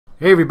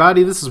Hey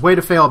everybody, this is Way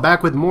to Fail,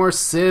 back with more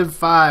Civ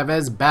 5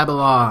 as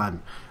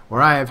Babylon,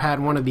 where I have had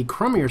one of the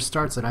crummier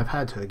starts that I've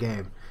had to a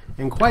game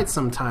in quite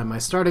some time. My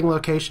starting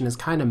location is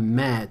kind of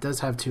meh. It does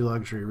have 2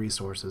 luxury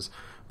resources,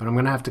 but I'm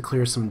going to have to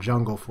clear some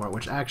jungle for it,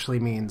 which actually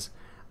means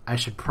I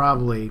should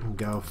probably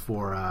go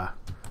for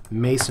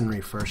masonry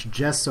first,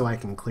 just so I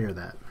can clear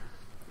that.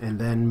 And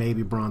then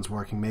maybe bronze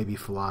working, maybe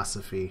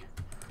philosophy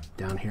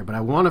down here. But I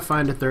want to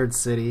find a 3rd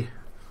city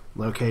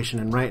location,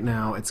 and right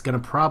now it's going to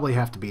probably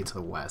have to be to the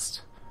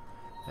west.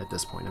 At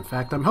this point. In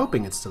fact, I'm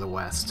hoping it's to the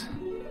west,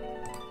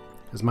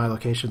 because my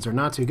locations are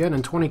not too good,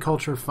 and 20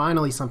 culture,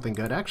 finally something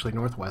good. Actually,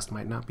 northwest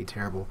might not be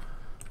terrible.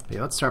 But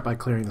yeah, let's start by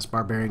clearing this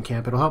barbarian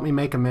camp. It'll help me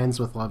make amends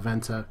with La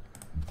Venta,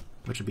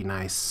 which would be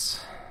nice.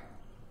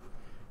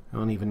 I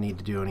don't even need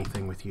to do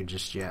anything with you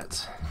just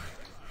yet.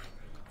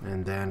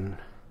 And then,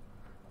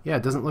 yeah,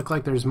 it doesn't look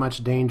like there's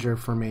much danger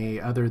for me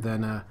other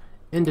than a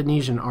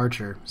Indonesian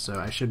archer, so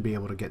I should be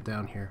able to get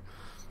down here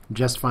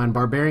just fine.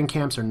 Barbarian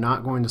camps are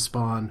not going to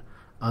spawn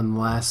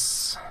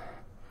unless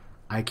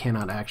I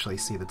cannot actually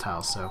see the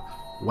tiles. So,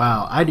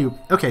 wow, I do.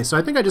 Okay, so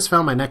I think I just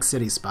found my next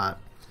city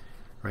spot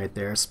right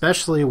there,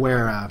 especially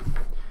where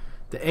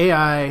the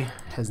AI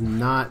has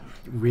not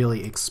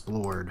really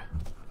explored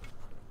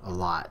a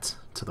lot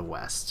to the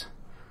west.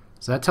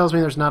 So that tells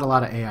me there's not a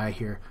lot of AI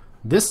here.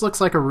 This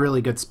looks like a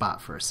really good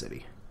spot for a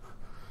city.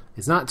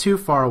 It's not too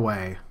far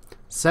away.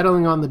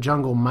 Settling on the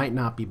jungle might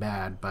not be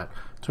bad, but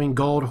between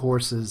gold,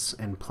 horses,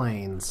 and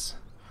plains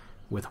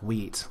with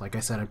wheat. Like I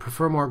said, I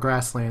prefer more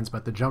grasslands,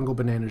 but the jungle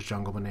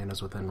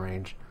bananas within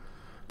range.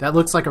 That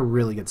looks like a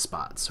really good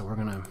spot, so we're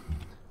going to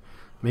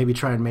maybe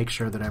try and make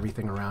sure that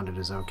everything around it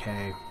is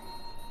okay.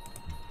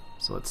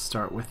 So let's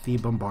start with the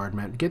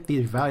bombardment. Get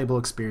the valuable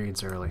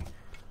experience early.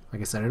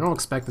 Like I said, I don't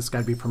expect this guy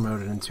to be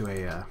promoted into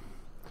a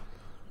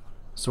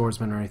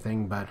swordsman or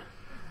anything, but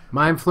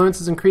my influence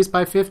has increased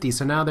by 50,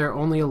 so now they're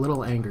only a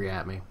little angry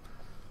at me.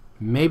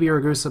 Maybe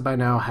Ragusa by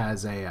now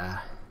has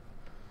a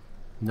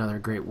another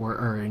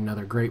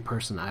great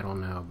person, I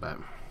don't know, but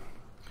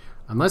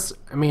unless,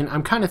 I mean,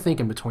 I'm kind of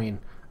thinking between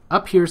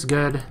up here's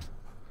good.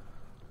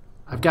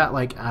 I've got,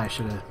 like, I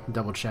should have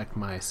double checked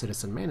my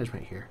citizen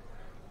management here,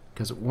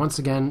 because once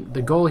again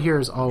the goal here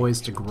is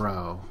always to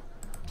grow,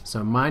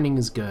 so mining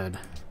is good,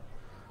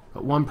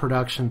 but 1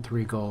 production,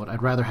 3 gold.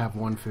 I'd rather have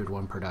 1 food,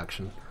 1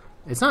 production.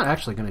 It's not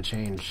actually going to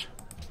change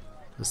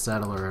the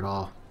settler at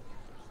all,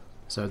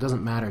 so it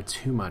doesn't matter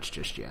too much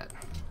just yet.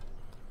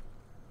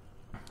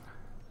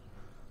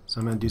 So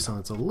I'm going to do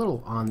something that's a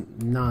little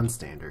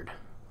non-standard.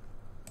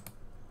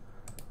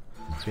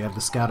 So we have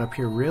the scout up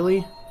here.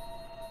 Really?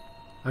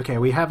 Okay,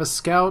 we have a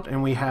scout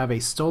and we have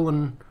a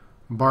stolen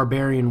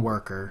barbarian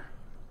worker.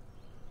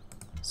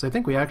 So I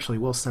think we actually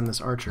will send this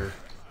archer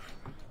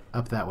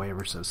up that way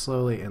ever so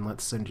slowly, and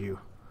let's send you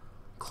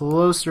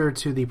closer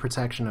to the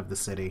protection of the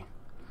city.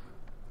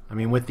 I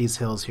mean, with these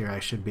hills here, I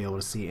should be able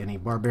to see any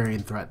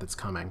barbarian threat that's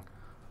coming.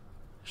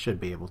 Should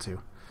be able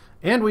to.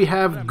 And we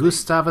have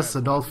Gustavus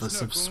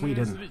Adolphus of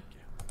Sweden,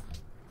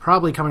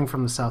 probably coming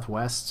from the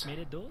southwest.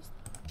 So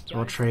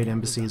we'll trade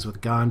embassies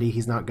with Gandhi.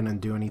 He's not going to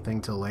do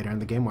anything till later in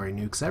the game where he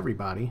nukes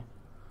everybody.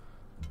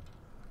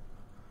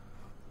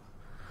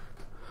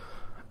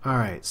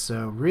 Alright,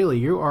 so really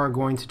you are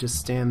going to just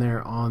stand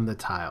there on the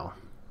tile.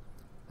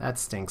 That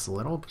stinks a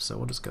little, so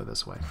we'll just go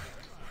this way.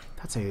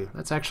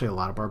 That's actually a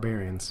lot of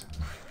barbarians.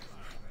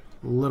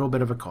 A little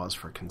bit of a cause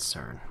for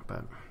concern,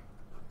 but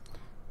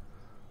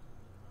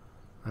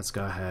let's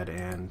go ahead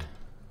and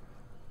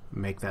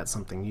make that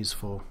something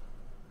useful.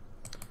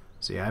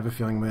 So yeah, I have a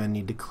feeling I'm going to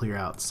need to clear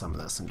out some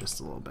of this in just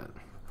a little bit.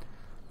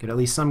 Get at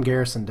least some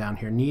garrison down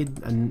here.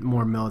 Need a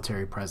more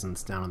military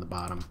presence down on the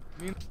bottom.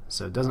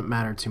 So it doesn't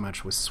matter too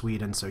much with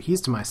Sweden, so he's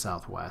to my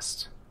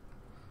southwest.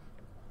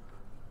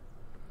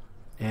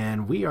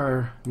 And we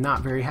are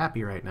not very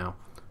happy right now.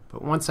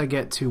 But once I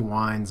get 2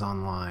 wines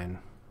online,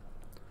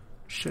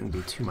 shouldn't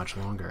be too much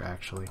longer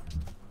actually.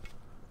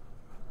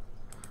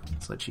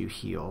 Let's let you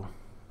heal.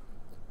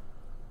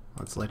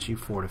 Let's let you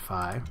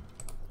fortify.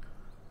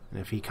 And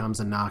if he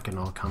comes a knocking,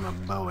 I'll come a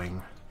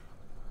bowing.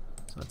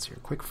 So that's your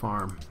quick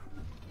farm.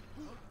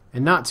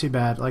 And not too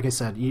bad. Like I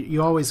said,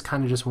 you always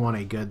kind of just want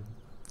a good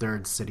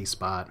 3rd city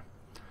spot.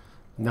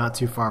 Not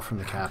too far from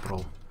the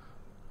capital.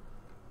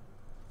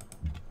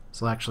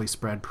 This will actually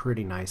spread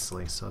pretty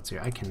nicely. So let's see.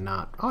 I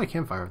cannot... Oh, I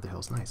can fire over the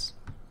hills. Nice.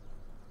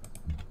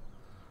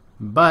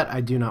 But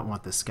I do not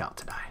want this scout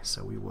to die.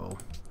 So we will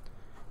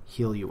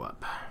heal you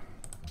up.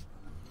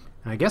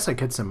 And I guess I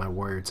could send my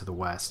warrior to the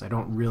west. I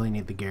don't really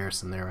need the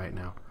garrison there right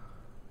now.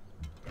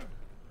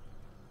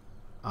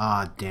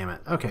 Ah, damn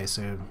it. Okay,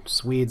 so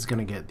Swede's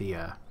gonna get the,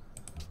 it's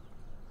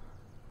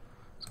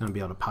gonna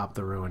be able to pop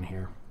the ruin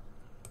here.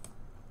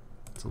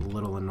 It's a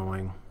little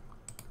annoying.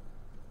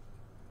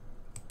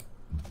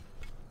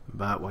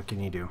 But what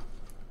can you do?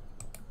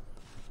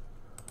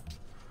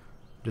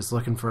 Just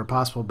looking for a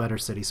possible better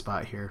city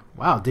spot here.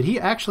 Wow, did he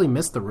actually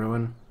miss the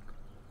ruin?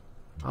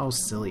 Oh,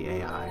 silly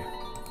AI.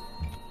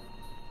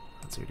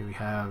 Let's see, do we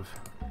have...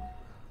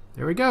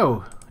 There we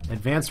go!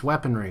 Advanced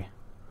weaponry.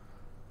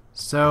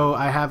 So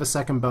I have a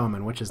second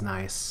bowman, which is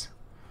nice.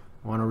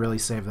 I want to really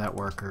save that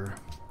worker.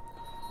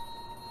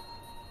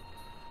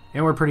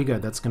 And we're pretty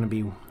good. That's going to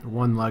be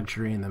one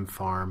luxury and then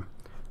farm.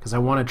 Because I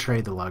want to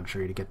trade the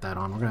luxury to get that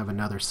on. We're going to have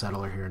another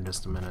settler here in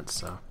just a minute,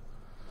 so...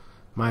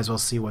 Might as well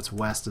see what's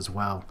west as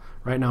well.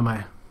 Right now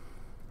my...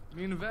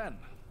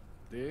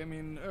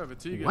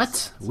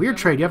 What? Weird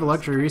trade. You have a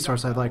luxury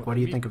resource I'd like. What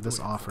do you think of this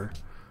offer?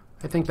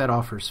 I think that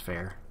offer's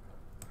fair.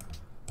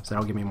 So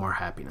that'll give me more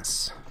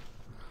happiness.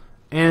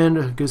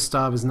 And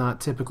Gustav is not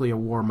typically a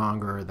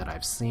warmonger that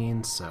I've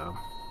seen, so...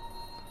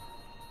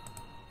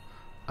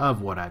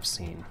 Of what I've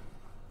seen.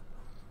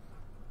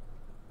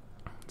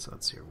 So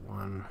let's see here.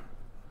 One...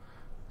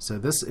 So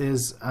this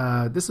is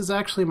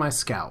actually my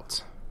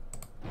scout.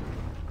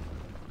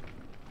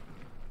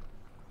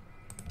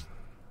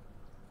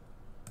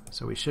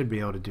 So we should be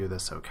able to do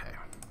this okay.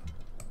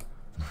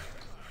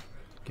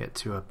 Get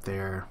two up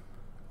there.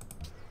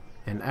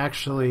 And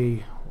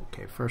actually,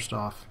 okay, first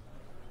off,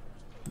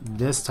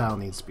 this tile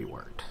needs to be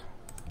worked.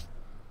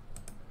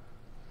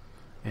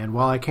 And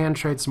while I can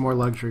trade some more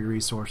luxury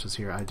resources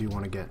here, I do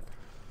want to get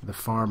the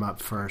farm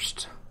up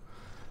first.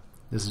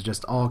 This is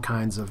just all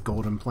kinds of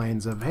golden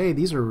plains of, hey,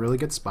 these are really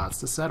good spots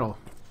to settle.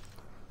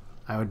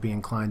 I would be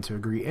inclined to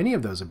agree. Any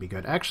of those would be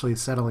good. Actually,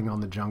 settling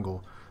on the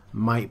jungle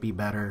might be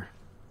better,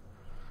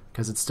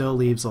 because it still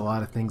leaves a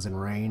lot of things in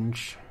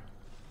range.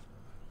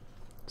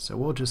 So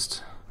we'll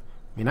just...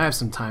 I mean, I have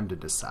some time to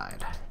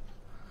decide.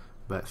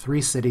 But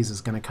 3 cities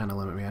is going to kind of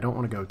limit me. I don't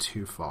want to go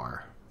too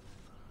far.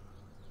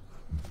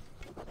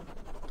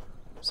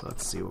 So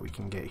let's see what we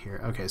can get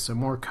here. Okay, so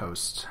more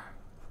coast.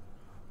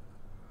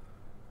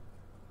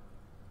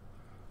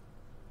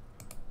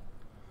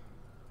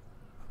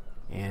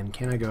 And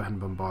can I go ahead and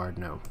bombard?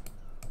 No.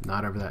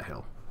 Not over that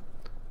hill.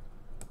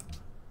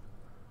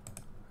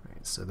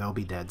 Alright, so they'll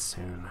be dead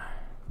soon.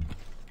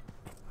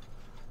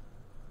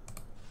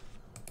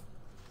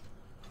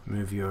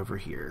 Move you over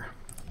here.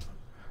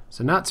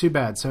 So not too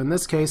bad. So in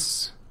this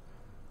case,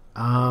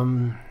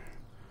 might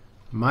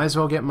as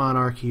well get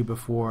monarchy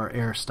before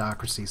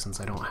aristocracy, since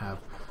I don't have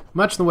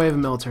much in the way of a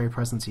military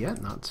presence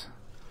yet. Not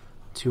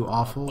too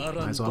awful. Might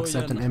as well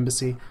accept an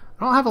embassy.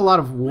 I don't have a lot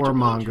of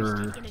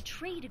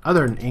warmonger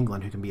other than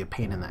England, who can be a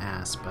pain in the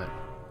ass, but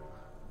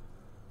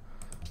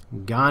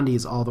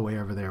Gandhi's all the way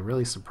over there.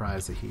 Really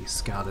surprised that he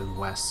scouted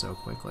west so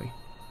quickly.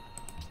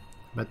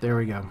 But there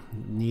we go.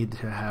 Need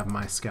to have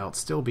my scout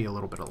still be a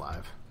little bit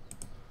alive.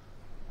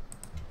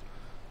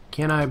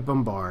 Can I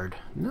bombard?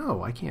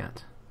 No, I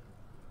can't.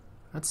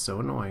 That's so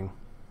annoying.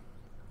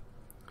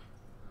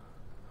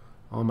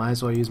 Well, I might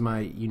as well use my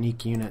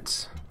unique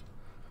units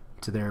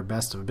to their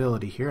best of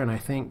ability here, and I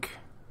think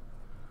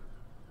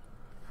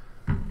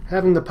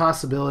having the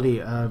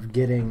possibility of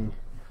getting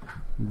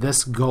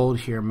this gold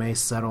here may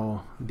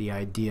settle the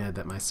idea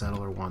that my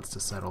settler wants to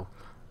settle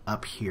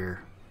up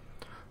here.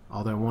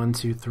 Although 1,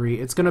 2, 3,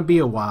 it's going to be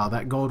a while.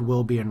 That gold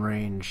will be in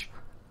range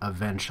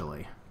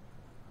eventually.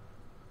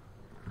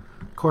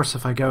 Of course,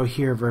 if I go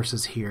here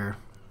versus here,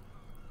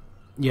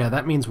 yeah,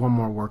 that means one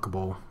more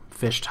workable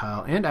fish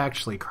tile, and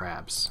actually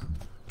crabs.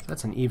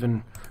 That's an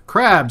even...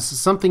 Crabs!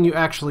 Something you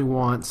actually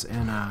want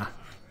in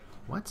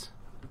what?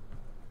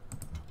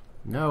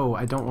 No,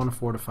 I don't want to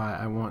fortify.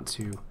 I want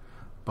to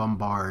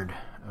bombard.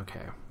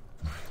 Okay.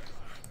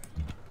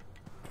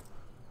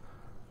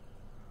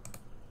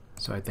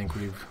 So I think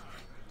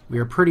we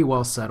are pretty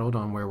well settled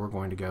on where we're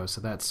going to go.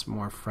 So that's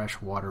more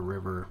freshwater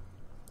river.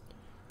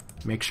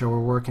 Make sure we're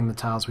working the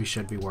tiles we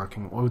should be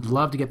working. I would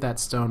love to get that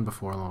stone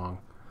before long,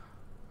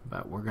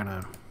 but we're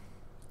gonna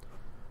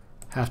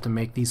have to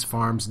make these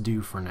farms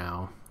do for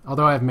now.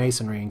 Although I have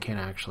masonry and can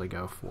actually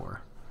go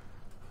for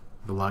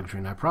the luxury,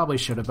 and I probably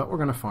should have, but we're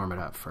gonna farm it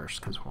up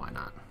first, because why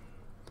not?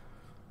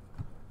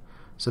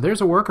 So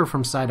there's a worker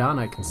from Sidon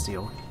I can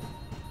steal,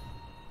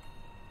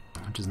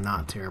 which is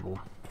not terrible.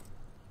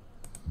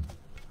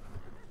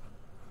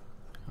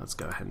 Let's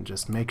go ahead and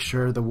just make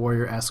sure the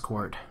warrior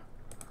escort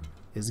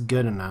is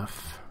good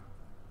enough.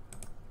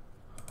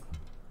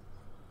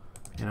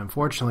 And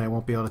unfortunately I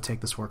won't be able to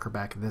take this worker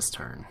back this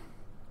turn.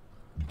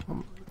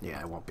 Well,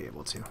 yeah, I won't be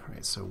able to.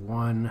 Alright, so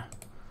 1,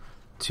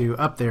 2,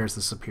 up there is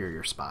the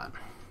superior spot.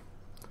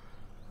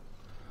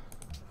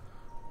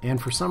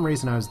 And for some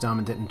reason I was dumb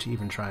and didn't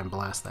even try and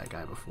blast that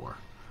guy before.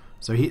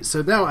 So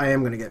now I am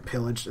going to get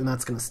pillaged, and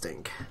that's going to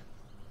stink.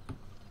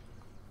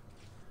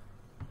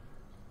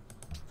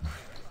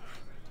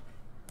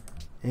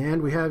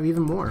 And we have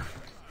even more.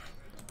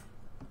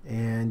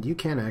 And you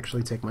can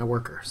actually take my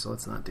worker, so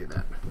let's not do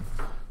that.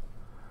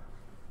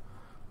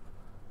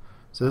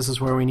 So this is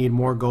where we need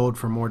more gold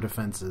for more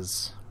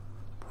defenses.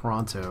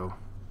 Pronto.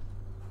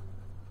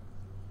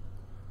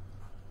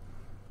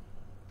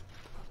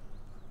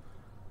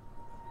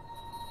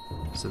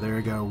 So there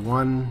we go.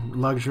 1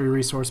 luxury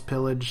resource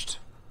pillaged,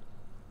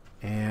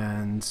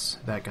 and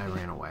that guy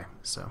ran away.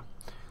 So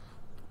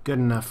good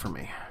enough for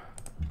me.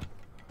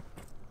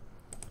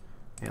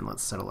 And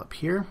let's settle up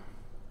here.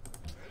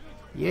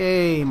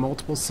 Yay!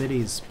 Multiple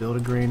cities. Build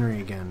a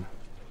granary again.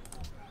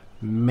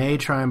 May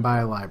try and buy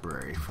a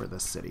library for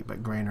this city,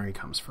 but granary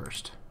comes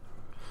first.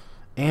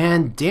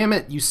 And damn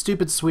it, you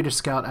stupid Swedish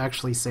scout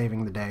actually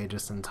saving the day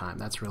just in time.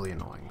 That's really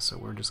annoying. So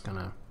we're just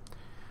gonna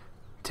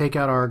take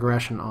out our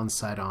aggression on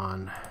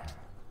Sidon,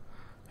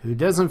 who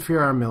doesn't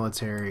fear our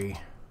military,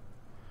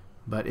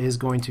 but is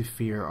going to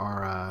fear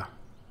our,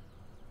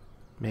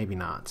 maybe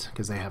not,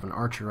 because they have an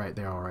archer right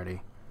there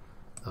already.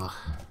 Ugh.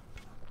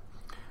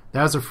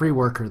 That was a free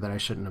worker that I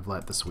shouldn't have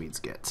let the Swedes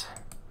get,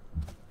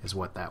 is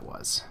what that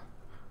was.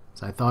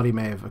 So I thought he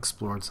may have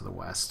explored to the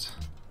west.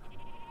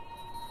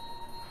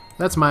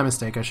 That's my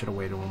mistake. I should have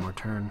waited one more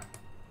turn.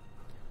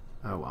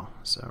 Oh well.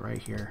 So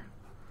right here.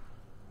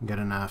 Good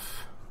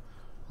enough.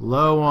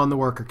 Low on the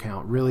worker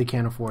count. Really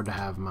can't afford to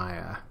have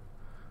my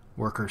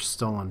workers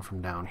stolen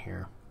from down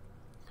here.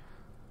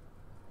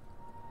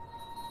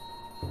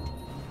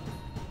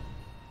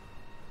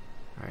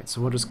 Alright,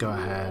 so we'll just go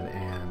ahead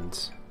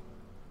and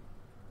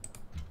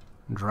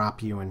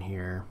drop you in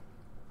here.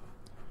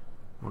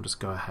 We'll just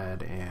go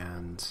ahead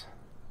and...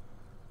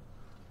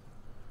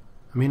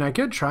 I mean, I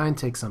could try and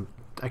take some...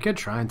 I could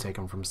try and take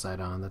them from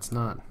Sidon. That's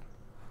not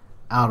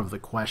out of the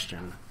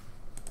question.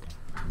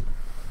 I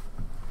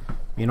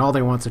mean, all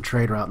they want is a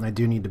trade route, and I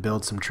do need to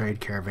build some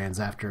trade caravans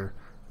after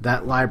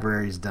that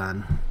library's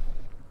done.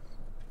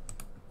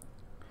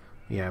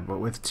 Yeah, but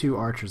with 2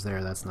 archers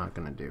there, that's not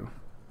going to do.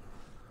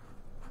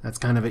 That's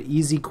kind of an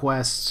easy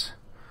quest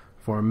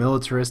for a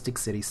militaristic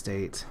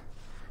city-state.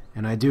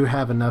 And I do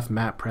have enough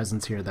map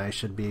presence here that I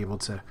should be able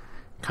to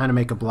kind of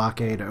make a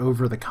blockade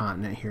over the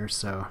continent here,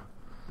 so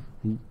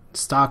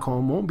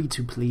Stockholm won't be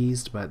too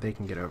pleased, but they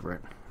can get over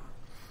it.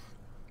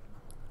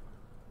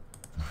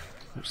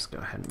 I'll just go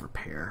ahead and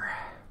repair.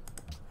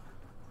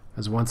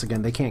 Because once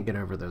again, they can't get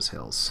over those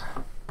hills.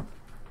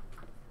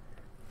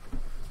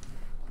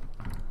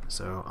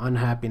 So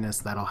unhappiness,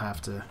 that'll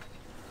have to...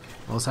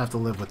 we'll just have to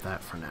live with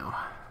that for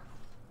now.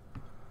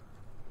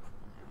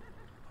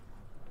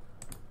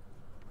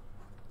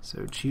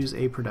 So choose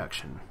a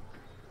production.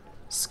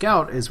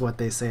 Scout is what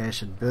they say I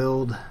should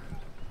build.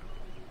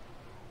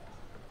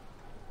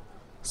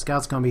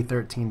 Scout's going to be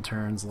 13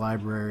 turns.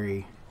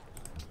 Library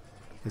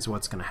is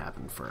what's going to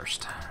happen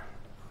first.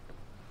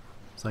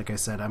 So like I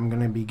said, I'm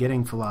going to be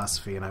getting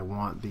philosophy, and I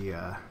want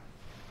the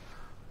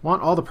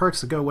want all the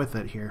perks to go with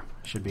it here.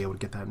 Should be able to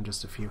get that in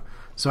just a few.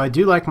 So I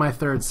do like my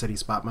 3rd city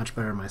spot much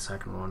better than my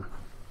 2nd one.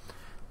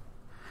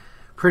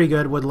 Pretty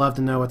good. Would love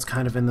to know what's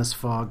kind of in this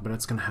fog, but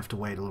it's going to have to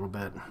wait a little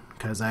bit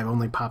because I've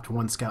only popped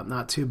 1 scout,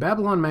 not 2.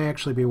 Babylon may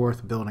actually be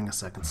worth building a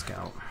 2nd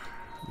scout.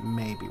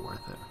 May be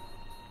worth it.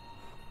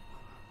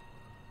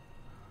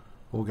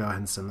 We'll go ahead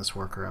and send this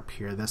worker up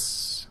here.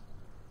 This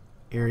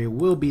area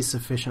will be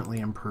sufficiently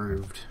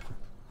improved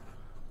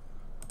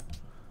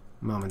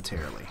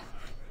momentarily.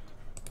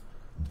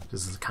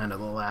 This is kind of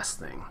the last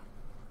thing.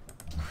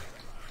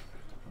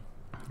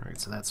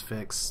 Alright, so that's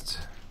fixed.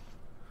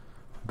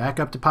 Back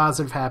up to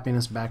positive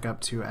happiness, back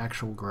up to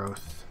actual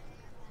growth.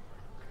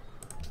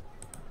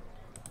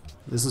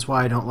 This is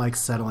why I don't like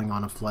settling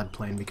on a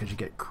floodplain, because you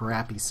get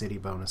crappy city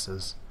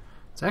bonuses.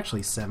 It's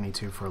actually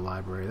 72 for a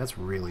library. That's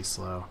really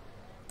slow.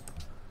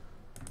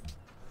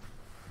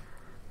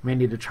 May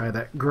need to try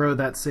that, grow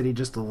that city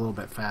just a little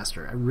bit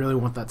faster. I really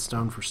want that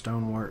stone for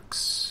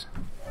stoneworks.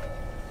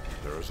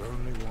 There's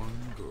only one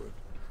good.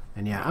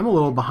 And yeah, I'm a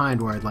little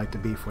behind where I'd like to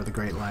be for the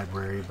Great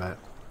Library, but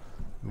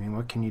I mean,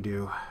 what can you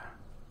do?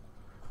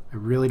 I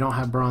really don't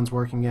have bronze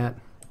working yet.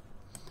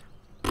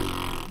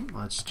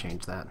 Let's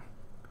change that.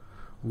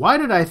 Why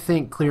did I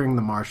think clearing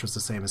the marsh was the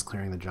same as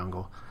clearing the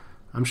jungle?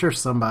 I'm sure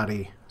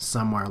somebody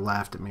somewhere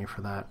laughed at me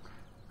for that.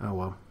 Oh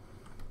well.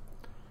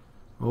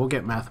 We'll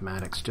get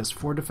mathematics just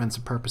for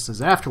defensive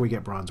purposes after we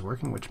get bronze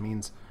working, which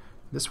means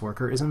this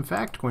worker is in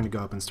fact going to go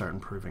up and start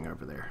improving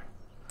over there.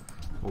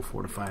 We'll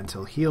fortify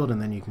until healed,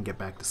 and then you can get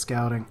back to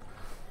scouting.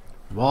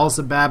 Walls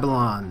of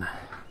Babylon.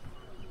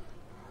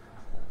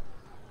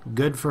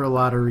 Good for a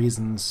lot of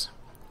reasons.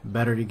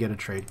 Better to get a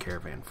trade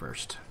caravan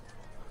first.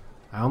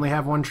 I only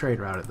have 1 trade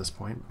route at this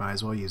point. Might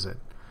as well use it.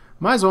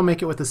 Might as well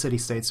make it with the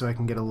city-state so I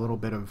can get a little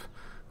bit of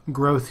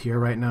growth here.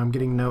 Right now I'm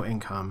getting no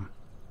income.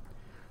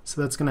 So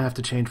that's going to have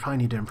to change. Probably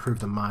need to improve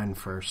the mine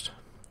first.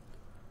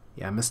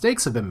 Yeah,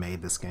 mistakes have been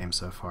made this game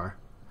so far.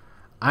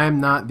 I am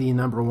not the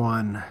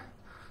 #1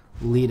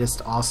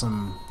 leadest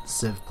awesome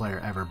Civ player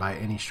ever by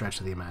any stretch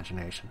of the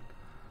imagination.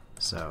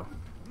 So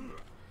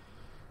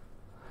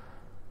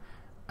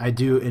I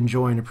do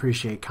enjoy and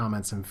appreciate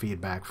comments and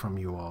feedback from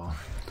you all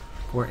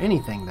for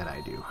anything that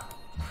I do,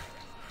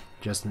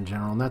 just in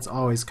general, and that's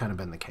always kind of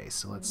been the case.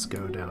 So let's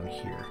go down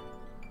here.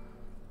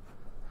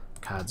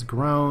 COD's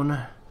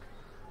grown.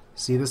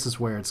 See, this is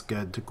where it's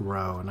good to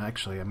grow, and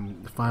actually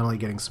I'm finally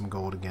getting some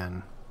gold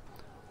again.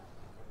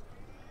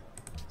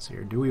 So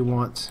here, do we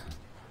want...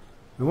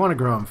 we want to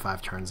grow in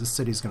 5 turns. This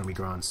city's going to be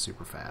growing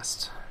super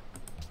fast.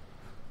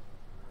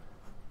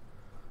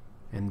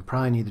 And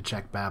probably need to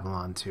check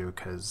Babylon too,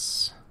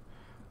 because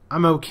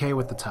I'm okay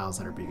with the tiles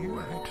that are being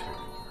worked.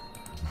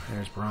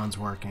 There's bronze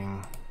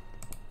working.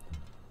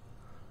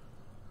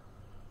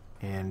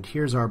 And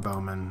here's our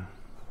bowman.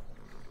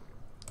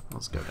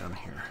 Let's go down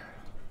here.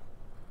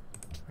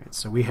 Right,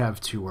 so we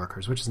have 2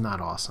 workers, which is not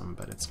awesome,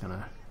 but it's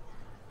gonna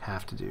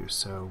have to do.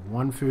 So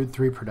 1 food,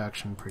 3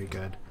 production, pretty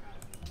good.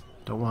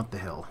 Don't want the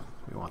hill.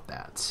 We want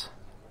that.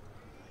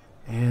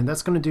 And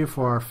that's going to do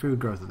for our food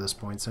growth at this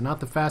point. So not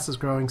the fastest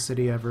growing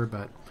city ever,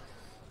 but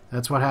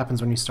that's what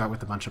happens when you start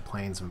with a bunch of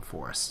plains and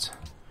forest.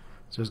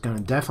 So there's going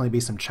to definitely be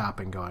some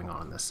chopping going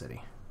on in this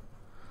city.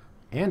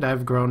 And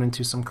I've grown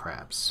into some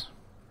crabs.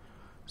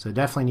 So I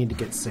definitely need to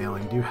get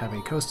sailing. I do have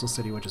a coastal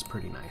city, which is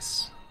pretty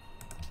nice.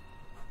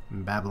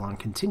 And Babylon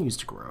continues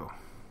to grow.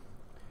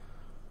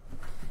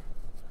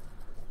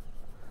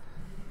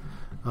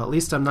 Well, at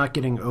least I'm not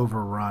getting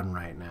overrun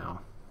right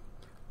now.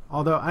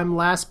 Although I'm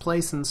last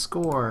place in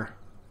score.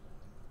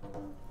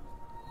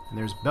 And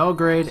there's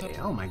Belgrade.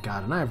 Oh my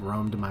god, and I have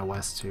Rome to my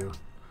west too.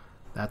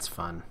 That's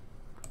fun.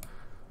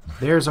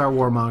 There's our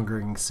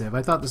warmongering civ.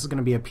 I thought this was going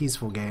to be a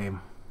peaceful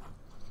game.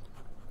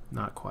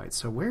 Not quite.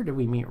 So where did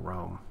we meet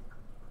Rome?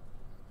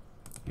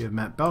 You have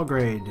met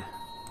Belgrade.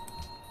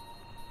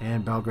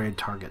 And Belgrade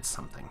targets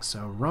something.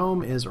 So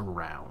Rome is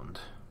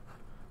around.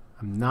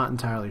 I'm not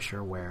entirely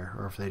sure where,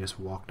 or if they just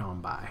walked on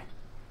by.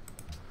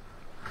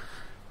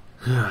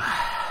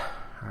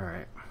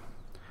 Alright.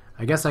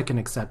 I guess I can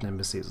accept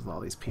embassies with all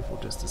these people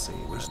just to see.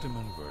 Wisdom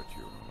and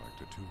virtue are like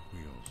the 2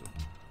 wheels of...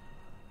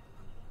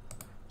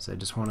 So I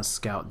just want to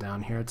scout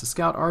down here. It's a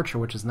scout archer,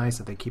 which is nice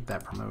that they keep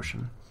that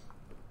promotion.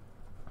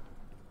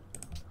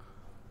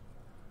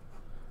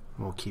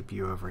 We'll keep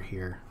you over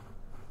here.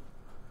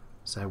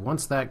 So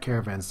once that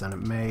caravan's done,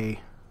 it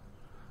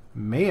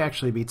may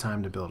actually be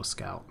time to build a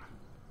scout.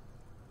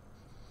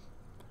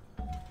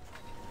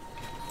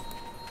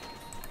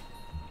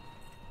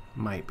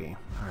 Might be.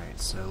 Alright,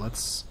 so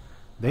let's...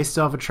 They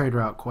still have a trade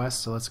route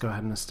quest, so let's go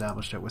ahead and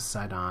establish it with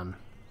Sidon.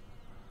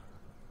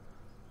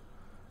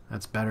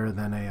 That's better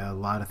than a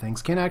lot of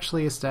things. Can't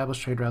actually establish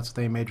trade routes with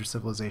any major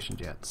civilizations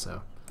yet,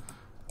 so...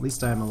 At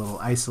least I'm a little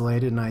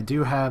isolated, and I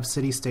do have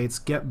city-states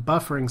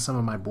buffering some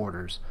of my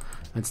borders.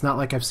 It's not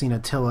like I've seen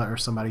Attila or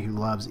somebody who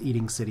loves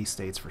eating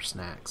city-states for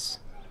snacks.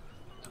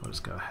 So we'll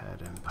just go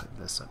ahead and put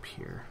this up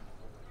here.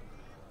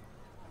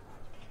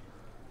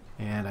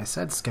 And I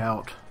said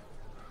scout.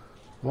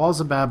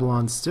 Walls of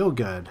Babylon, still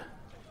good.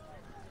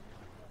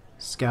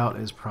 Scout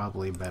is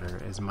probably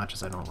better, as much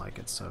as I don't like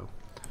it, so...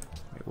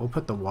 Wait, we'll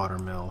put the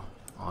watermill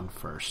on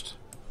first.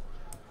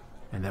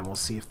 And then we'll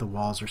see if the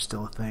walls are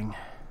still a thing.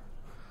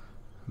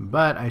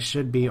 But I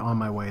should be on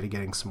my way to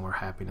getting some more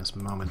happiness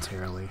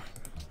momentarily.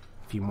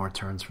 A few more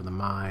turns for the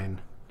mine.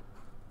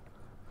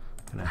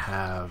 Gonna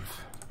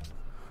have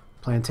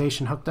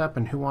plantation hooked up,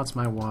 and who wants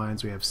my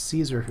wines? We have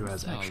Caesar, who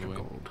has extra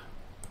gold.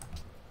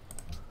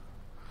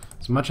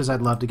 As much as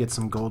I'd love to get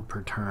some gold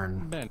per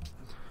turn,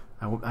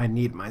 I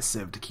need my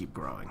civ to keep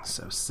growing.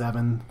 So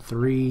 7,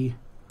 3,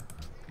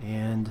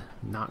 and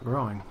not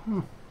growing.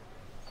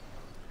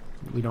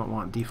 We don't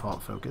want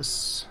default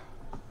focus.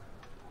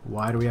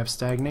 Why do we have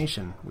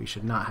stagnation? We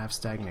should not have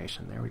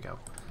stagnation. There we go.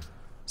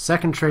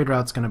 Second trade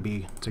route's going to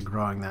be to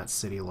growing that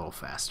city a little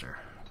faster.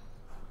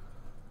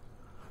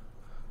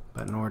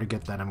 But in order to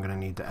get that, I'm going to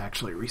need to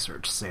actually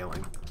research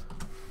sailing.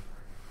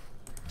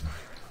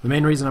 The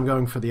main reason I'm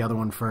going for the other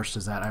one first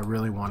is that I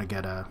really want to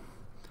get a...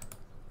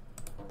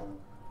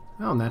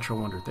 Oh, Natural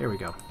Wonder. There we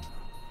go.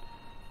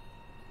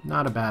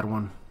 Not a bad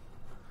one.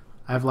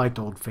 I've liked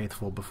Old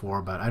Faithful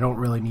before, but I don't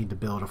really need to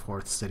build a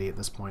 4th city at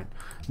this point.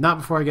 Not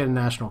before I get a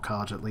national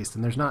college, at least.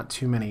 And there's not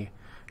too many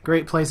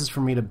great places for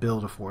me to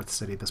build a 4th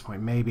city at this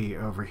point. Maybe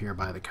over here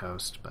by the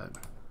coast, but...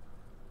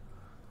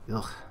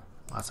 Ugh,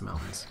 lots of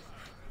mountains.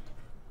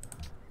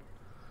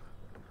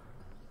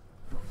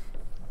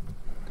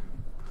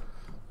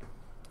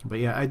 But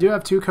yeah, I do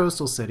have 2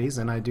 coastal cities,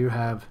 and I do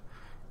have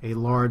a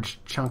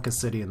large chunk of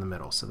city in the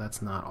middle, so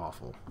that's not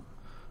awful.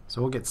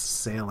 So we'll get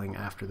sailing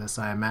after this,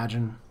 I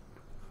imagine.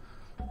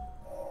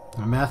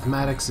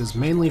 Mathematics is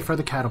mainly for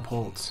the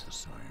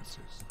catapults.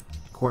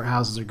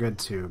 Courthouses are good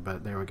too,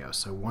 but there we go.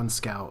 So 1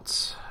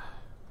 scout.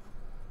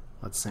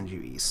 Let's send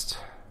you east.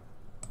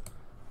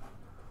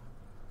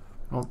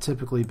 I don't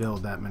typically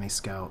build that many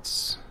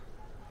scouts.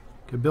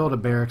 Could build a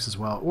barracks as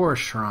well, or a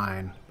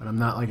shrine, but I'm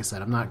not, like I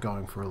said, I'm not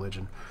going for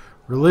religion.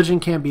 Religion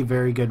can be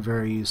very good,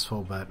 very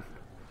useful, but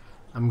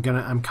I'm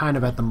kind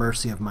of at the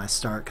mercy of my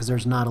start, because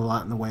there's not a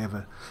lot in the way of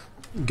a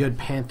good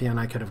pantheon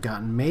I could have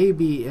gotten.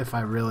 Maybe if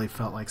I really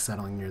felt like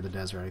settling near the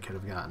desert, I could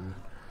have gotten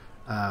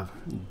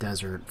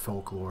desert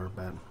folklore,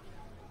 but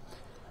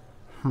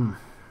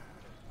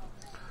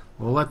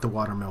we'll let the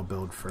watermill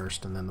build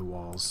first and then the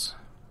walls.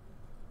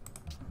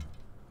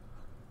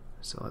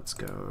 So let's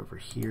go over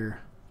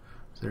here.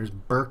 So there's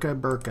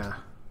Burka.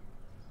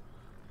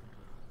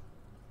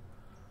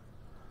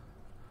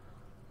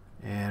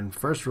 And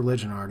first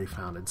religion already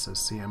founded, so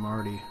see, I'm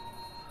already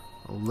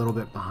a little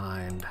bit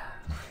behind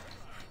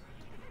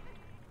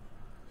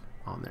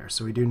on there.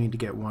 So we do need to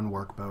get 1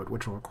 workboat,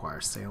 which will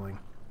require sailing.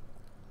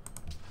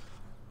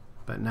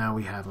 But now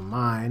we have a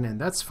mine,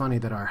 and that's funny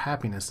that our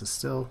happiness is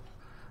still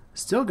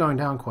going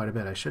down quite a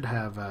bit. I should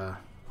have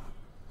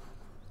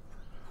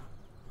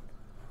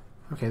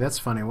Okay, that's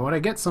funny. What I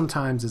get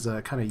sometimes is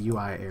a kind of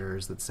UI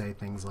errors that say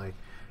things like,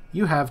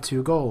 you have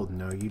 2 gold.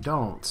 No, you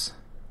don't.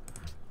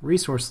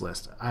 Resource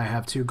list. I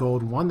have 2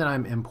 gold, 1 that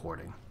I'm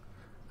importing.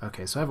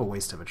 Okay, so I have a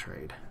waste of a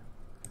trade.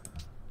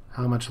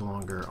 How much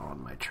longer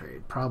on my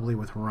trade? Probably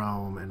with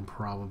Rome and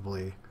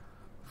probably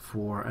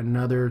for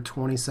another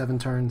 27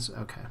 turns.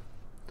 Okay.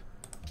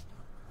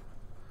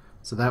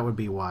 So that would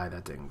be why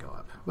that didn't go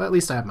up. Well, at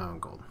least I have my own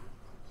gold.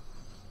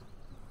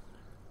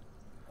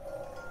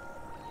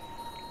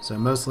 So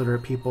most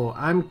literate people,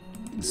 I'm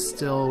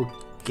still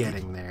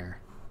getting there.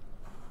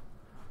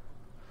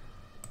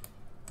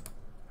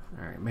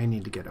 Alright, may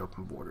need to get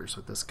open borders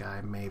with this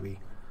guy, maybe.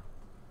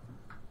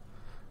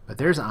 But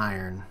there's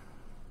iron.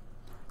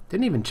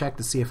 Didn't even check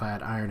to see if I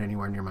had iron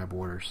anywhere near my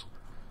borders.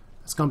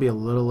 It's going to be a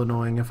little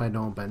annoying if I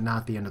don't, but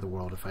not the end of the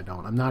world if I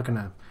don't. I'm not going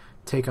to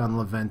take on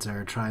Leventa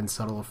or try and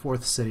settle a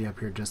 4th city up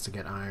here just to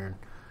get iron.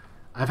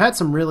 I've had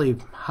some really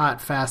hot,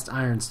 fast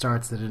iron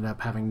starts that ended up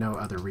having no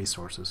other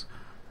resources.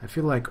 I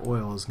feel like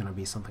oil is going to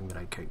be something that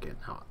I could get.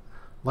 Now,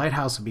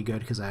 lighthouse would be good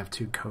because I have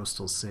 2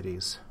 coastal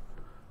cities.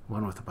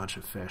 One with a bunch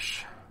of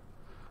fish.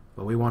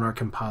 But we want our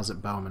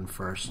composite bowman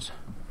first.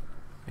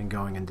 And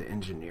going into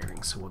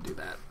engineering, so we'll do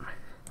that.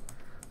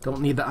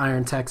 Don't need the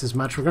iron techs as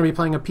much. We're going to be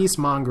playing a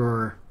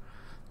peacemonger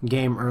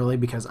game early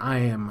because I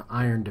am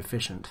iron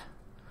deficient.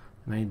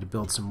 And I need to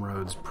build some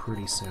roads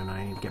pretty soon.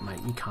 I need to get my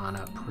econ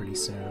up pretty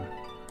soon.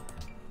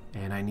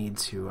 And I need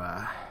to...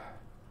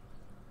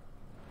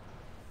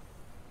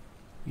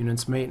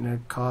 units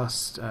maintenance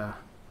cost...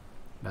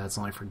 that's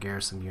only for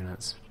garrison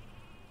units.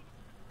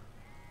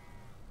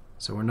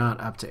 So we're not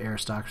up to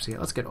aristocracy yet.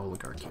 Let's get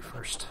oligarchy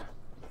first.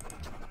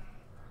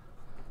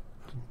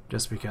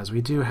 Just because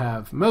we do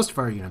have... most of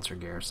our units are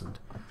garrisoned.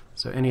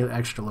 So any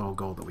extra little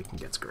gold that we can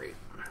get is great.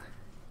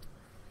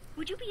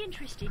 Would you be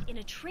interested in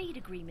a trade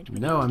agreement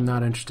with No, I'm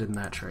not interested in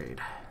that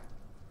trade.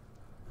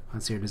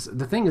 Let's see.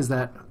 The thing is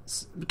that,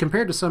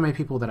 compared to so many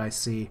people that I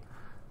see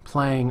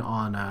playing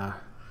on...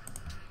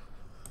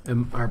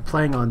 or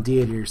playing on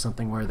Deity or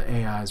something where the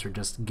AIs are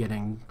just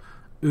getting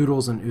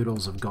oodles and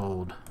oodles of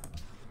gold.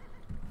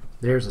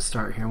 There's a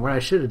start here. And what I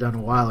should have done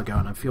a while ago,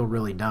 and I feel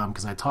really dumb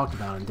because I talked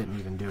about it and didn't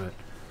even do it,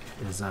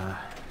 is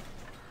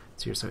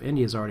it's here. So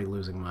India's already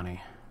losing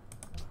money.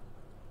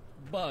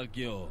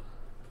 Baguio.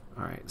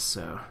 Alright,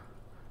 so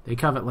they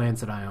covet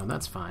lands that I own.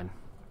 That's fine.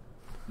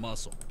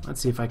 Muscle.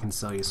 Let's see if I can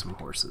sell you some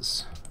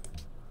horses.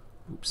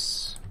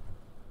 Oops.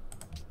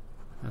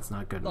 That's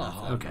not good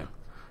enough. Okay.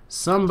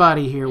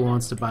 Somebody here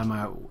wants to buy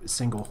my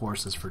single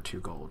horses for 2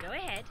 gold. Go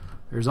ahead.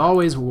 There's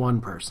always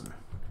one person.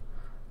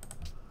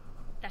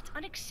 That's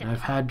And unacceptable.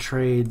 I've had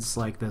trades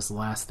like this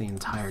last the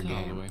entire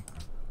game.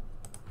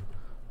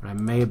 But I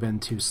may have been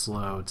too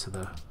slow to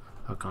the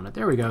hook on it.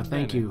 There we go.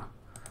 Thank you,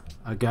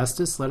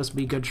 Augustus. Let us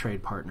be good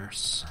trade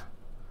partners.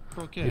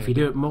 Okay. If you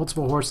do it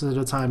multiple horses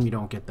at a time, you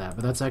don't get that.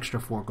 But that's extra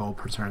 4 gold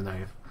per turn that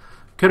I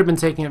could have been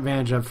taking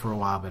advantage of for a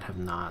while, but have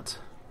not.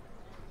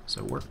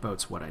 So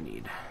workboat's what I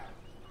need.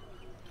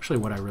 Actually,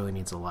 what I really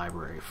need is a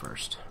library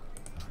first.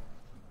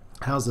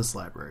 How's this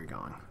library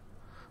going?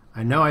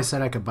 I know I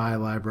said I could buy a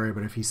library,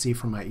 but if you see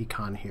from my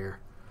econ here,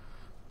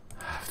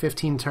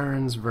 15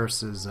 turns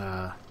versus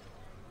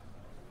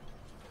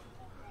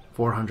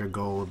 400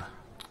 gold.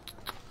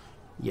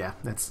 Yeah,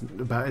 it's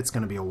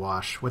going to be a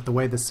wash with the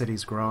way the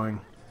city's growing.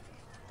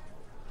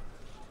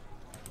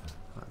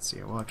 Let's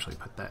see, we'll actually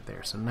put that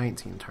there. So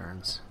 19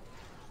 turns.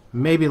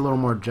 Maybe a little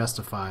more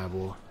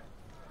justifiable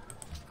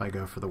if I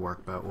go for the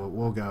workboat.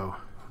 We'll go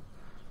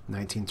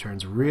 19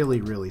 turns really,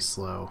 really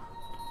slow.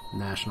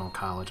 National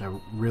College. I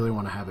really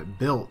want to have it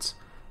built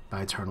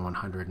by turn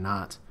 100,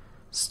 not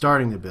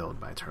starting to build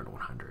by turn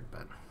 100,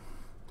 but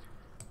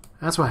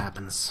that's what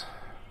happens.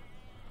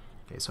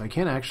 Okay, so I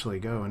can't actually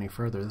go any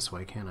further this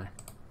way, can I?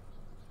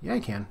 Yeah, I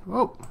can.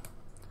 Whoa!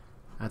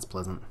 That's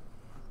pleasant.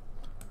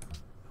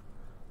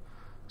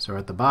 So we're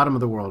at the bottom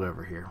of the world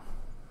over here.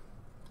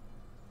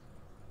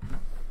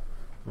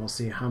 We'll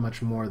see how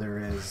much more there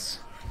is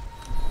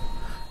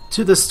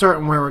to the start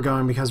and where we're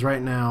going, because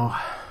right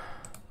now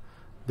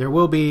there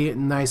will be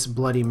nice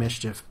bloody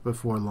mischief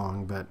before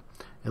long, but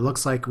it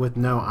looks like with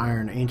no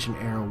iron,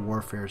 ancient era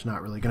warfare is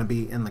not really going to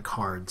be in the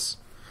cards.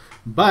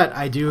 But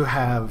I do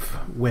have,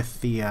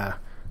 with the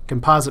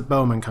composite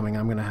bowman coming,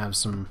 I'm going to have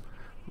some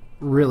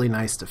really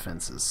nice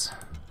defenses.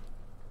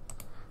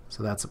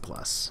 So that's a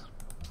plus.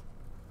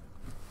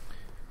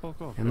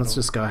 And let's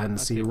just go ahead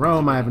and see.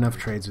 Rome, I have enough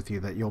trades with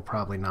you that you'll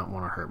probably not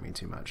want to hurt me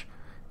too much.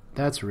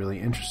 That's really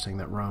interesting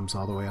that Rome's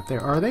all the way up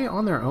there. Are they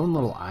on their own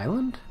little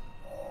island?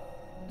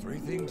 3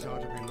 things are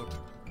to be looked at.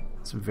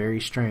 It's very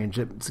strange.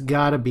 It's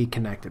got to be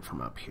connected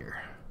from up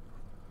here.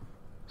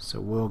 So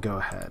we'll go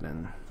ahead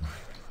and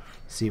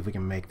see if we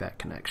can make that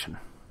connection.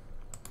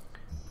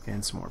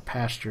 And some more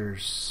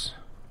pastures.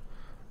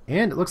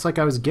 And it looks like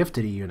I was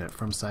gifted a unit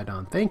from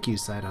Sidon. Thank you,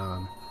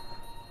 Sidon.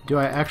 Do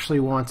I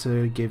actually want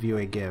to give you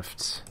a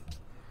gift?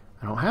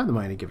 I don't have the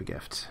money to give a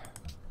gift.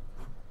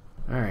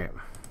 Alright.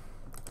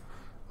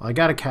 Well, I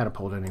got a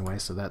catapult anyway,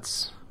 so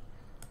that's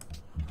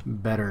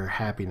better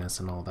happiness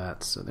and all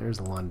that. So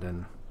there's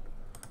London.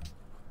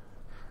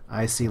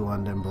 I see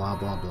London, blah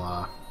blah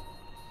blah.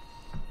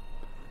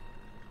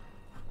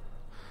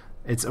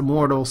 It's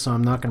Immortal, so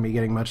I'm not going to be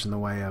getting much in the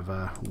way of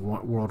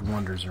World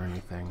Wonders or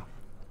anything.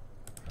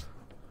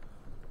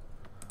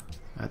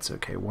 That's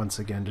okay. Once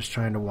again, just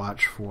trying to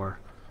watch for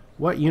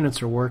what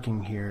units are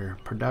working here.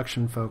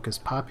 Production focus,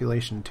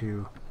 population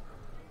 2.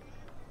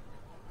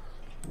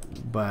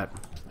 But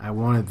I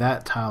wanted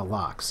that tile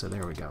locked, so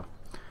there we go.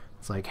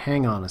 It's like,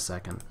 hang on a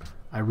second.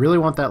 I really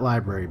want that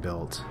library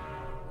built.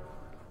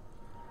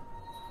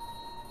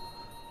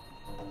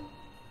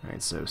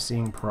 Alright, so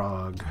seeing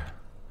Prague.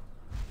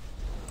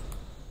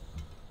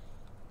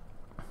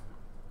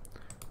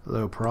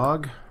 Hello,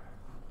 Prague.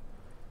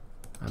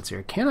 Let's see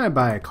here. Can I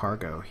buy a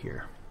cargo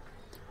here?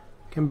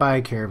 Can buy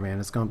a caravan.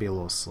 It's going to be a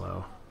little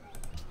slow.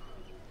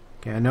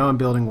 Okay, I know I'm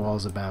building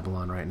walls of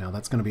Babylon right now.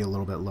 That's going to be a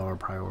little bit lower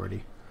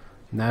priority.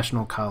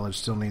 National College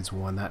still needs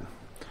one. That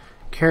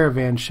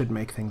caravan should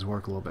make things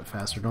work a little bit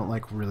faster. Don't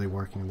like really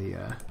working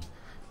the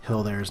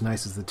hill there, as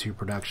nice as the 2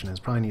 production is.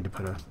 Probably need to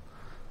put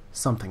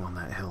something on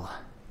that hill.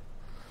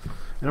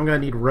 And I'm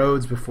going to need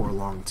roads before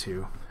long,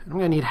 too. And I'm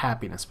going to need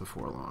happiness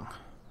before long.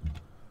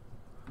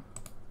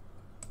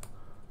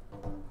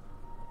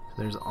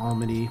 So there's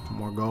Almaty,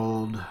 more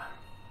gold.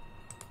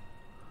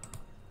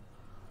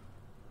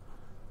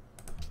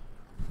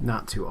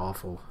 Not too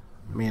awful.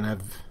 I mean,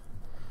 I've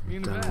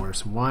done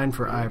worse. Wine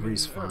for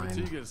Ivory's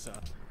fine.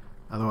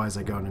 Otherwise,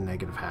 I go into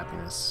negative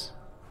happiness.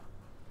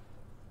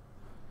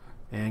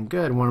 And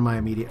good, one of my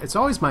immediate... It's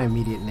always my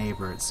immediate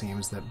neighbor, it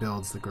seems, that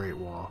builds the Great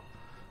Wall.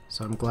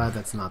 So I'm glad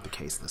that's not the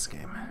case this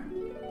game.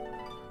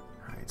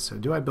 Alright, so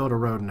do I build a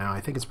road now?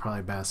 I think it's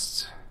probably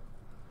best...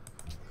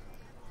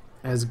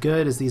 As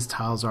good as these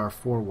tiles are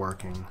for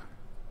working.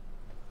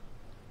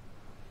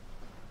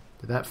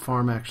 Did that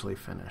farm actually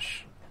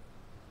finish?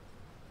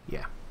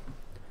 Yeah.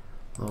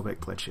 A little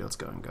bit glitchy. Let's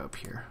go and go up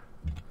here.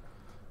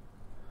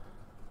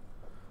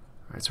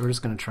 Alright, so we're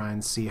just going to try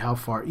and see how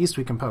far east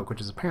we can poke,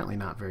 which is apparently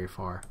not very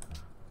far.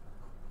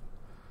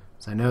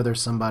 So I know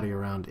there's somebody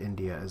around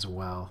India as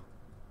well.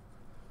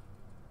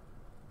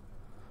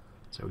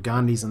 So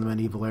Gandhi's in the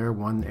medieval era,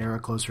 one era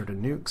closer to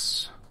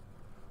nukes.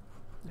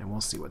 And we'll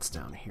see what's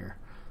down here.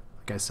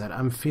 Like I said,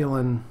 I'm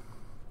feeling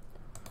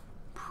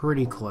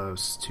pretty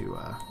close to,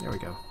 there we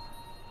go.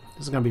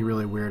 This is going to be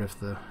really weird if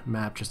the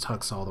map just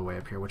hooks all the way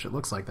up here, which it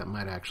looks like that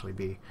might actually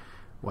be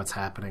what's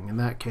happening. In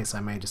that case,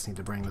 I may just need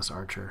to bring this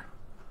archer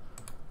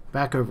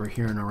back over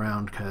here and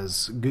around,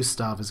 because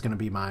Gustav is going to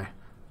be my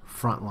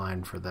front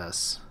line for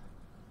this.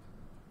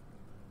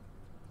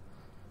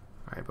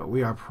 Alright, but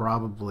we are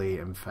probably,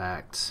 in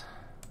fact,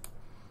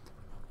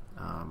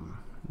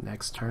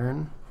 next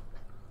turn.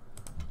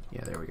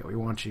 Yeah, there we go. We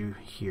want you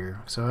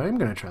here. So I'm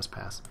going to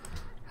trespass.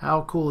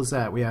 How cool is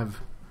that? We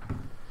have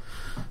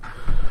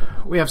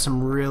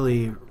some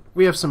really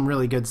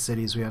good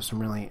cities. We have some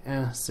really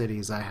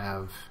cities.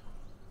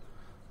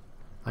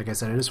 Like I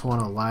said, I just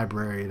want a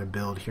library to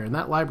build here, and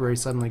that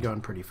library's suddenly going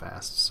pretty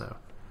fast, so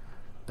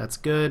that's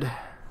good.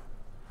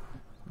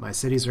 My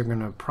cities are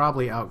going to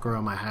probably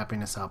outgrow my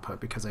happiness output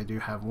because I do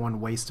have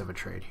one waste of a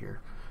trade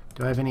here.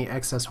 Do I have any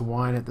excess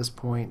wine at this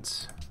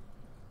point?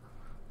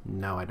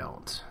 No, I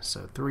don't.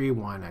 So 3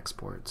 wine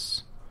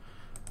exports,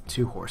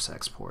 2 horse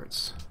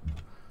exports.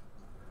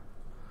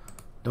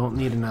 Don't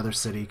need another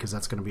city because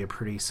that's going to be a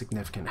pretty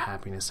significant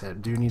happiness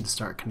hit. Do need to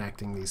start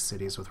connecting these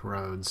cities with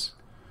roads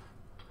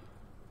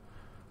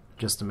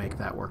just to make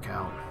that work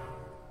out.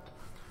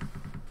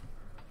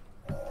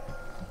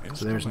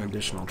 So there's an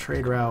additional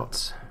trade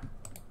route.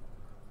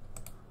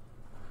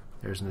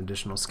 There's an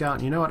additional scout.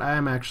 And you know what? I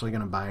am actually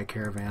going to buy a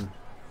caravan,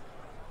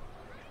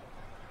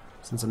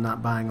 since I'm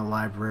not buying a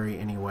library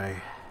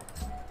anyway.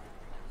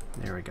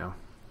 There we go.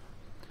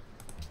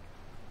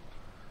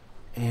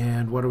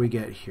 And what do we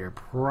get here?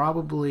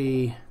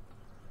 Probably,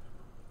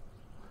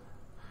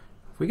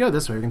 if we go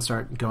this way, we can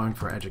start going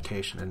for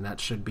education, and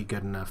that should be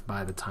good enough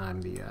by the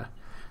time the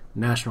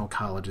National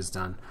College is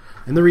done.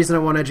 And the reason I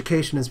want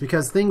education is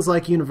because things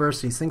like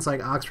universities, things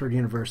like Oxford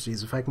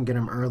universities, if I can get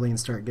them early and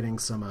start getting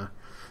some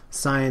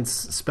science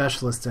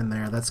specialists in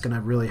there, that's going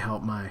to really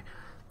help my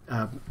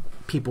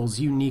people's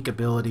unique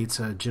ability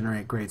to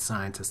generate great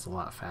scientists a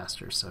lot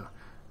faster. So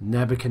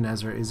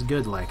Nebuchadnezzar is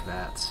good like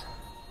that.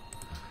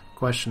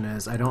 Question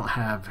is, I don't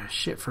have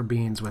shit for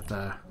beans with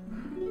the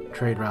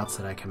trade routes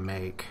that I can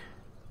make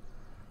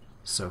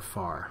so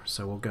far.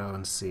 So we'll go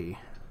and see.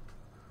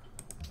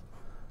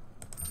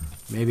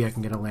 Maybe I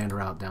can get a land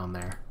route down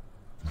there.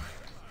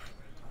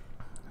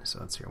 So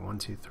let's hear 1,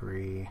 2,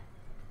 3.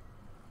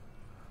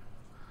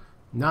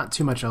 Not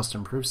too much else to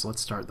improve, so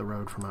let's start the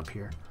road from up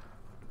here.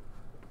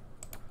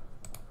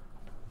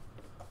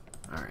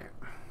 Alright.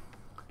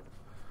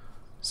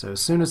 So as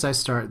soon as I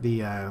start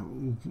the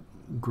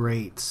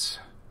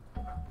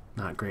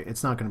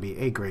it's not going to be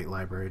a great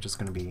library, it's just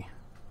going to be,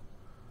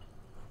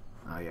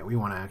 oh yeah, we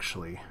want to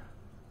actually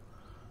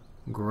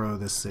grow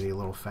this city a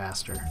little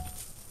faster.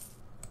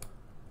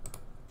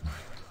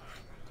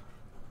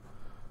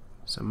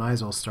 So might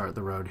as well start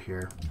the road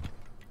here.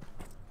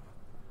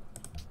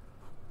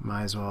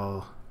 Might as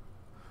well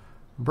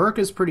Burke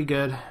is pretty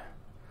good.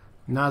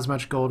 Not as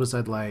much gold as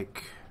I'd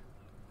like.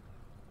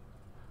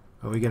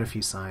 But we get a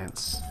few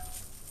science.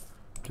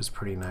 Which is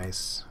pretty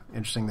nice.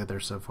 Interesting that they're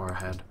so far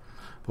ahead.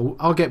 But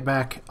I'll get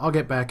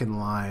back in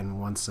line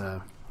once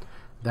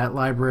that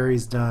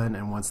library's done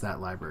and once that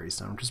library's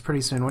done, which is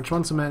pretty soon. Which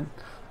once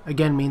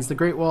again means the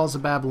Great Walls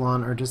of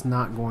Babylon are just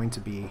not going to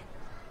be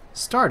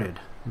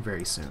started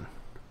very soon.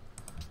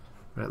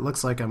 But it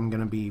looks like I'm going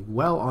to be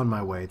well on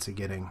my way to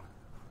getting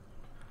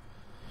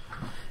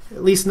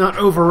at least not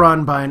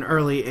overrun by an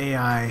early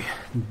AI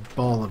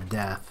ball of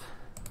death.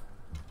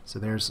 So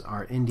there's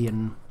our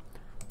Indian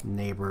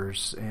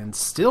neighbors, and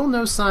still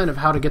no sign of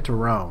how to get to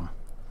Rome.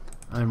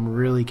 I'm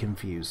really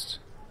confused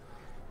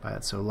by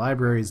it. So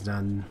library's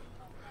done.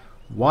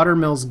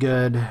 Watermill's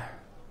good.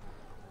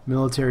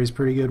 Military's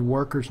pretty good.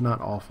 Worker's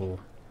not awful.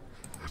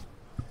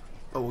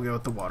 But we'll go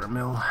with the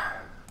watermill.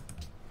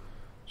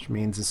 Which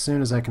means as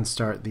soon as I can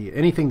start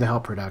anything to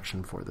help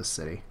production for this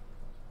city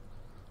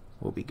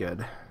will be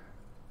good.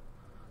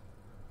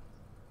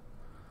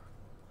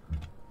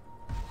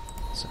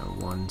 So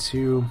 1,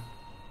 2.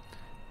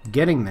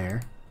 Getting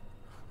there.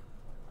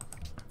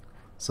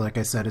 So like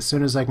I said, as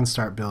soon as I can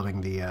start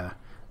building the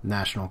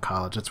National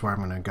College, that's where I'm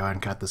going to go ahead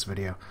and cut this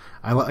video.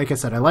 Like I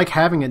said, I like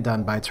having it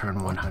done by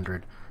turn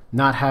 100,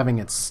 not having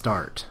it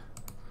start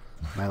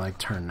by like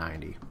turn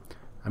 90.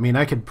 I mean,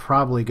 I could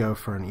probably go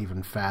for an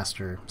even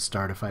faster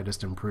start if I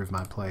just improve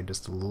my play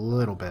just a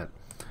little bit.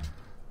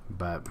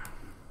 But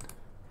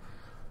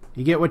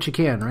you get what you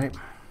can, right?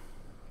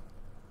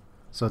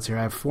 So let's see,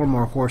 I have 4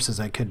 more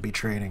horses I could be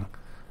trading.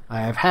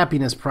 I have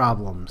happiness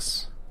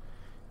problems.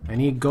 I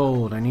need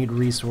gold. I need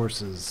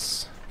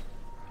resources.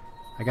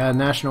 I got a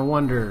national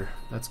wonder.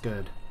 That's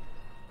good.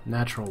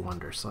 Natural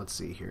wonder. So let's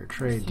see here.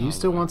 Trade. Do you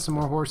still want some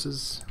more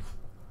horses?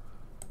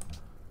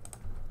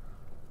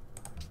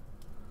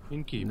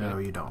 No,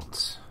 you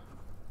don't.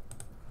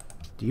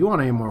 Do you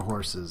want any more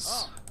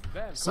horses?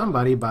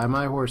 Somebody buy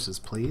my horses,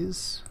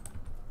 please.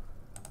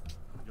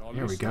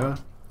 There we go.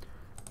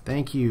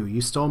 Thank you.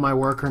 You stole my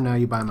worker, now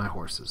you buy my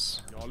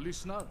horses.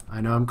 I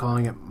know I'm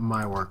calling it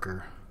my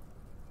worker.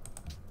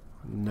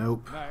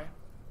 Nope.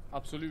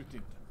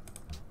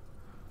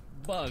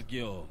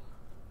 Bagyo.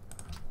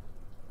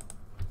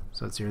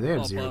 So it's here. They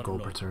have 0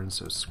 gold per turn,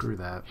 so screw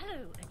that.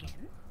 Hello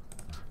again.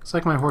 It's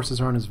like my horses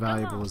aren't as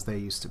valuable as they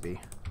used to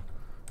be.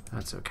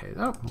 That's okay.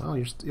 Oh, well,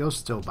 you'll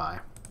still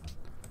buy.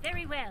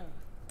 Very well.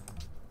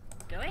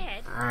 Go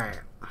ahead. Alright.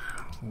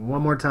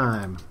 One more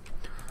time.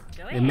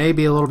 Go It ahead. may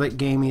be a little bit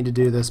gamey to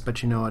do this,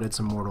 but you know what? It's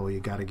Immortal. You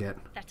gotta get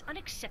That's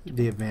unacceptable.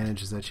 the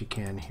advantages that you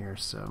can here,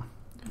 so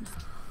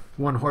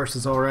 1 horse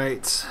is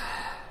alright.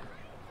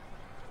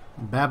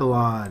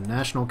 Babylon,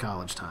 National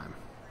College time.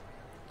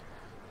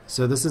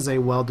 So this is a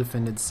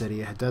well-defended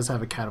city. It does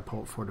have a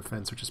catapult for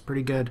defense, which is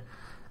pretty good.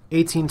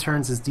 18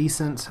 turns is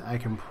decent. I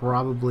can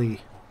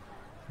probably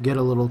get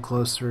a little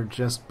closer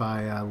just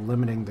by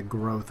limiting the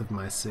growth of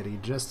my city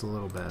just a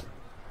little bit.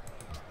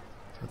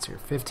 So let's hear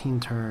 15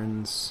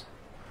 turns.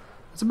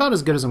 It's about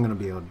as good as I'm going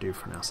to be able to do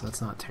for now, so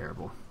that's not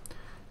terrible.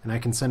 And I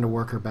can send a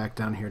worker back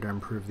down here to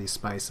improve these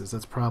spices.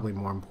 That's probably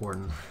more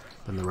important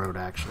than the road,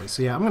 actually.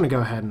 So yeah, I'm going to go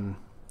ahead and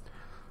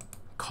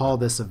call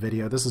this a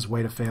video. This is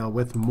Way to Fail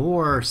with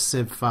more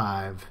Civ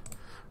 5,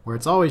 where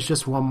it's always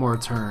just one more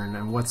turn,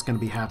 and what's going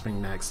to be happening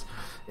next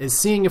is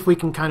seeing if we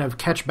can kind of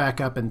catch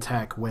back up in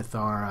tech with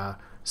our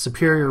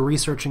superior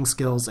researching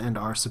skills and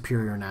our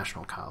superior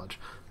national college.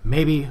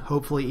 Maybe,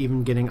 hopefully,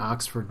 even getting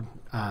Oxford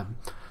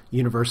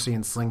University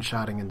and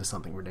slingshotting into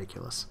something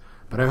ridiculous.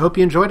 But I hope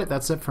you enjoyed it.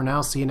 That's it for now.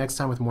 See you next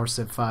time with more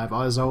Civ 5.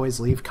 As always,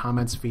 leave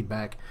comments,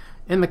 feedback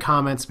in the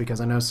comments, because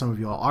I know some of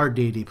you all are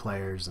D&D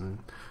players and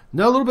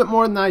know a little bit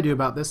more than I do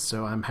about this,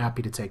 so I'm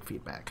happy to take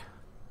feedback.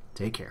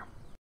 Take care.